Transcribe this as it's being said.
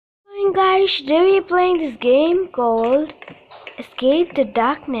morning, guys. Today we are playing this game called Escape the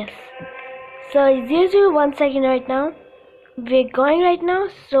Darkness. So it's usually 1 second right now. We're going right now,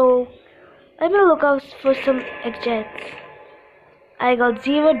 so let me look out for some exits. I got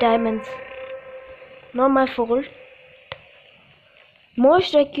 0 diamonds. Not my fault.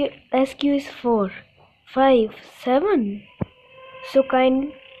 Most rescue is 4, 5, 7. So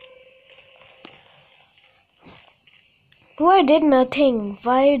kind. Oh, I did nothing.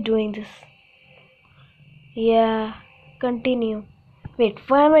 Why are you doing this? Yeah, continue. Wait,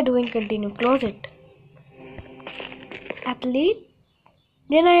 why am I doing continue? Close it. Athlete?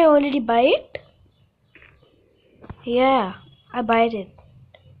 Didn't I already buy it? Yeah, I buy it.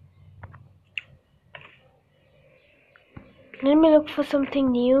 Let me look for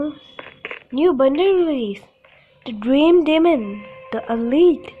something new. New bundle release. The Dream Demon. The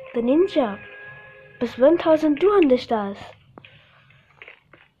Elite. The Ninja. Plus 1200 stars.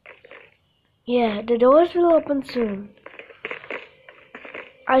 Yeah, the doors will open soon.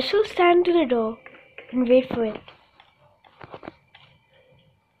 I shall stand to the door and wait for it.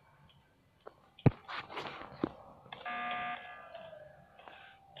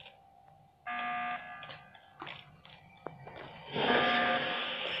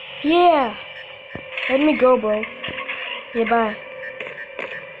 Yeah! Let me go, bro. Yeah, bye.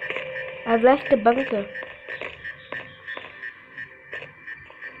 I've left the bunker.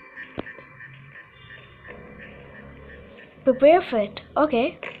 Prepare for it.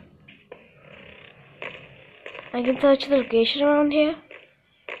 Okay. I can search the location around here.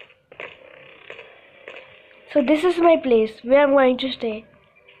 So this is my place where I'm going to stay.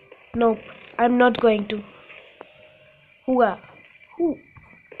 Nope, I'm not going to. Who?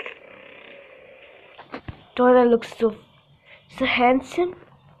 Dora looks so handsome.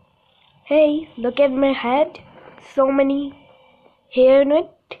 Hey, look at my head. So many hair in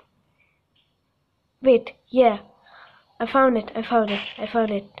it. Wait, yeah. I found it.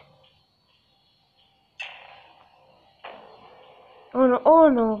 Oh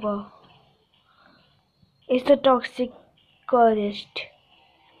no, bro. It's the toxicologist.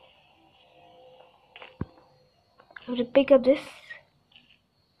 I have to pick up this.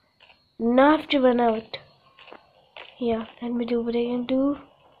 Now I have to run out. Yeah, let me do what I can do.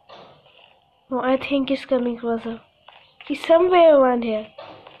 No, I think he's coming closer. He's somewhere around here.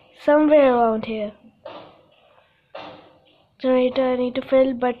 Generator I need to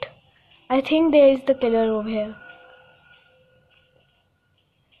fill, but I think there is the killer over here.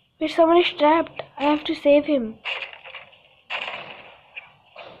 Wait, someone is trapped. I have to save him.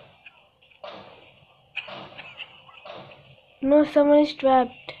 No, someone is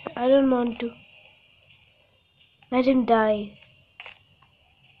trapped. I don't want to. Let him die.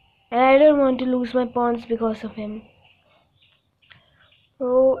 And I don't want to lose my pawns because of him.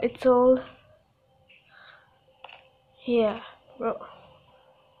 Oh, it's all here. Bro,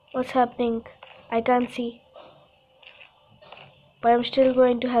 what's happening? I can't see. But I'm still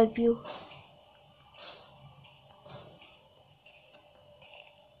going to help you.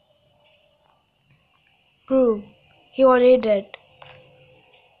 Bro, he already dead.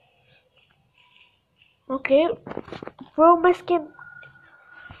 Okay. Bro, my skin.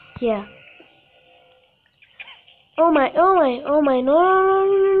 Yeah. Oh my, no,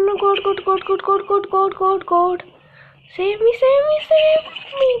 God. Save me,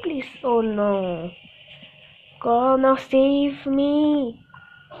 please. Oh no. God, now save me.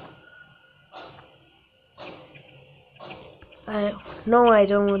 No, I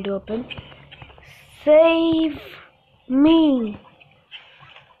don't want to open. Save me.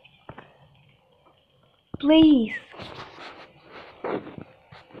 Please.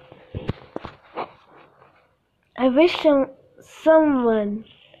 I wish some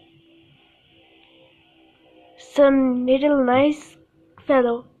little nice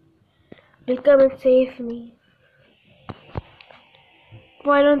fellow will come and save me.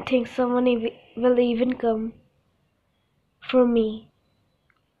 But I don't think someone will even come for me.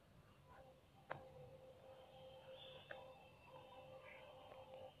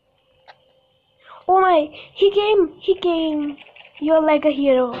 Oh my, he came. You're like a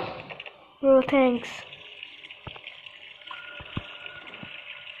hero. Bro, thanks.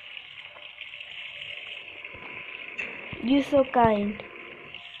 You're so kind.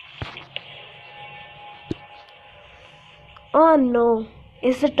 Oh no,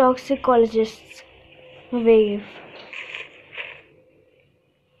 it's the toxicologist's wave.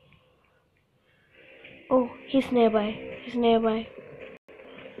 Oh, he's nearby.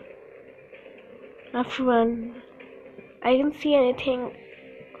 I have to run. I can see anything.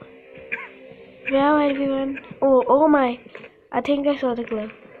 Where are everyone? Oh my. I think I saw the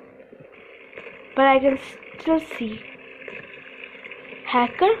glove. but I can still see.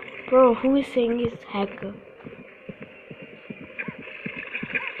 Hacker? Bro, who is saying is hacker?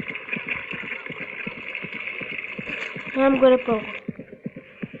 I'm gonna pro.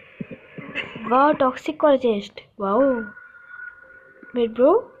 Wow, toxicologist. Wow. Wait,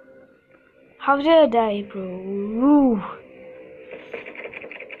 bro? How did I die, bro? Woo.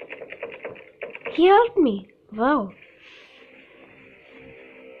 He helped me. Wow.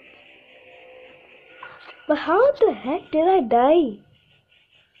 But how the heck did I die?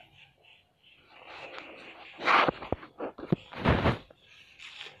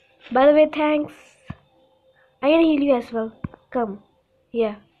 By the way, thanks. I can heal you as well. Come.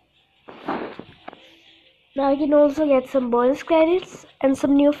 Yeah. Now I can also get some bonus credits and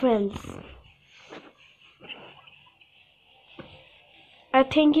some new friends. I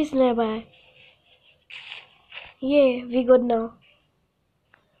think he's nearby. Yeah, we good now.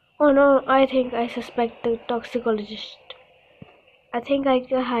 Oh no, I think I suspect the toxicologist. I think I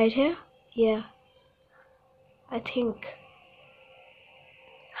can hide here. Yeah. I think.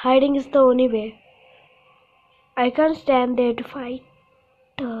 Hiding is the only way. I can't stand there to fight.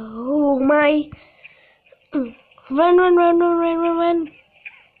 Oh my. Run, run, run, run, run, run, run.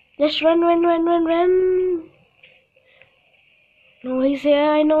 Just run, run, run, run, run. No, he's here.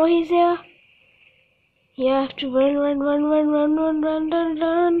 I know he's here. You have to run, run, run, run, run, run, run, run,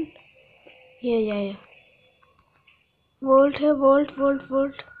 run. Yeah. Volt here,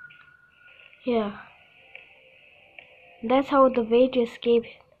 volt. Yeah. That's how the way to escape.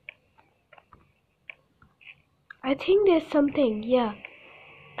 I think there's something. Yeah.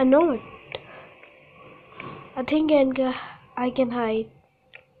 A note. I think I can hide.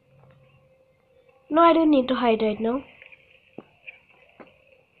 No, I don't need to hide right now.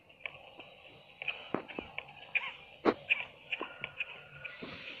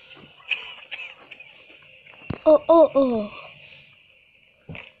 Oh.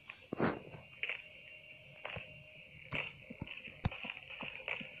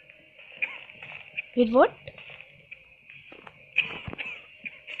 Wait, what?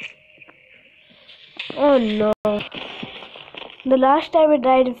 Oh no. The last time I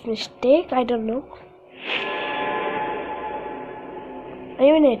died is mistake, I don't know.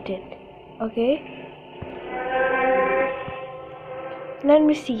 Eliminated. Okay. Let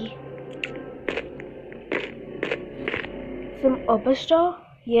me see. Some upper store?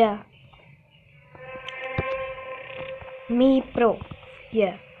 Yeah. Me pro.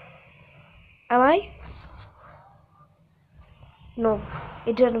 Yeah. Am I? No,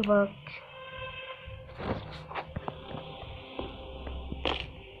 it didn't work.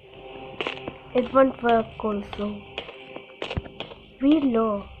 It won't work also. Read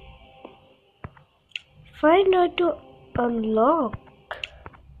law. Find out to unlock.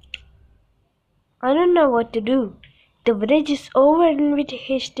 I don't know what to do. The village is overrun with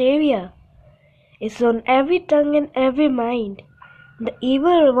hysteria. It's on every tongue and every mind. The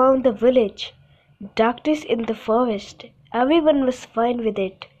evil around the village, darkness in the forest. Everyone was fine with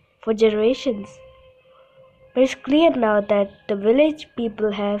it for generations. But it's clear now that the village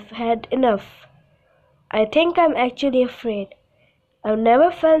people have had enough. I think I'm actually afraid. I've never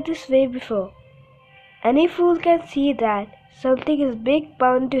felt this way before. Any fool can see that something is big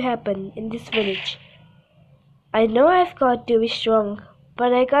bound to happen in this village. I know I've got to be strong,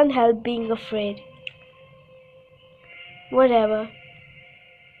 but I can't help being afraid. Whatever.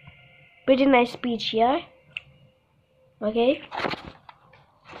 Pretty nice speech, yeah? Okay.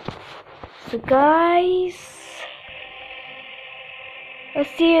 So guys, I'll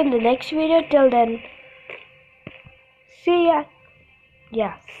see you in the next video. Till then, see ya.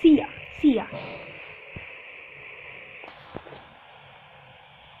 Yeah, see ya.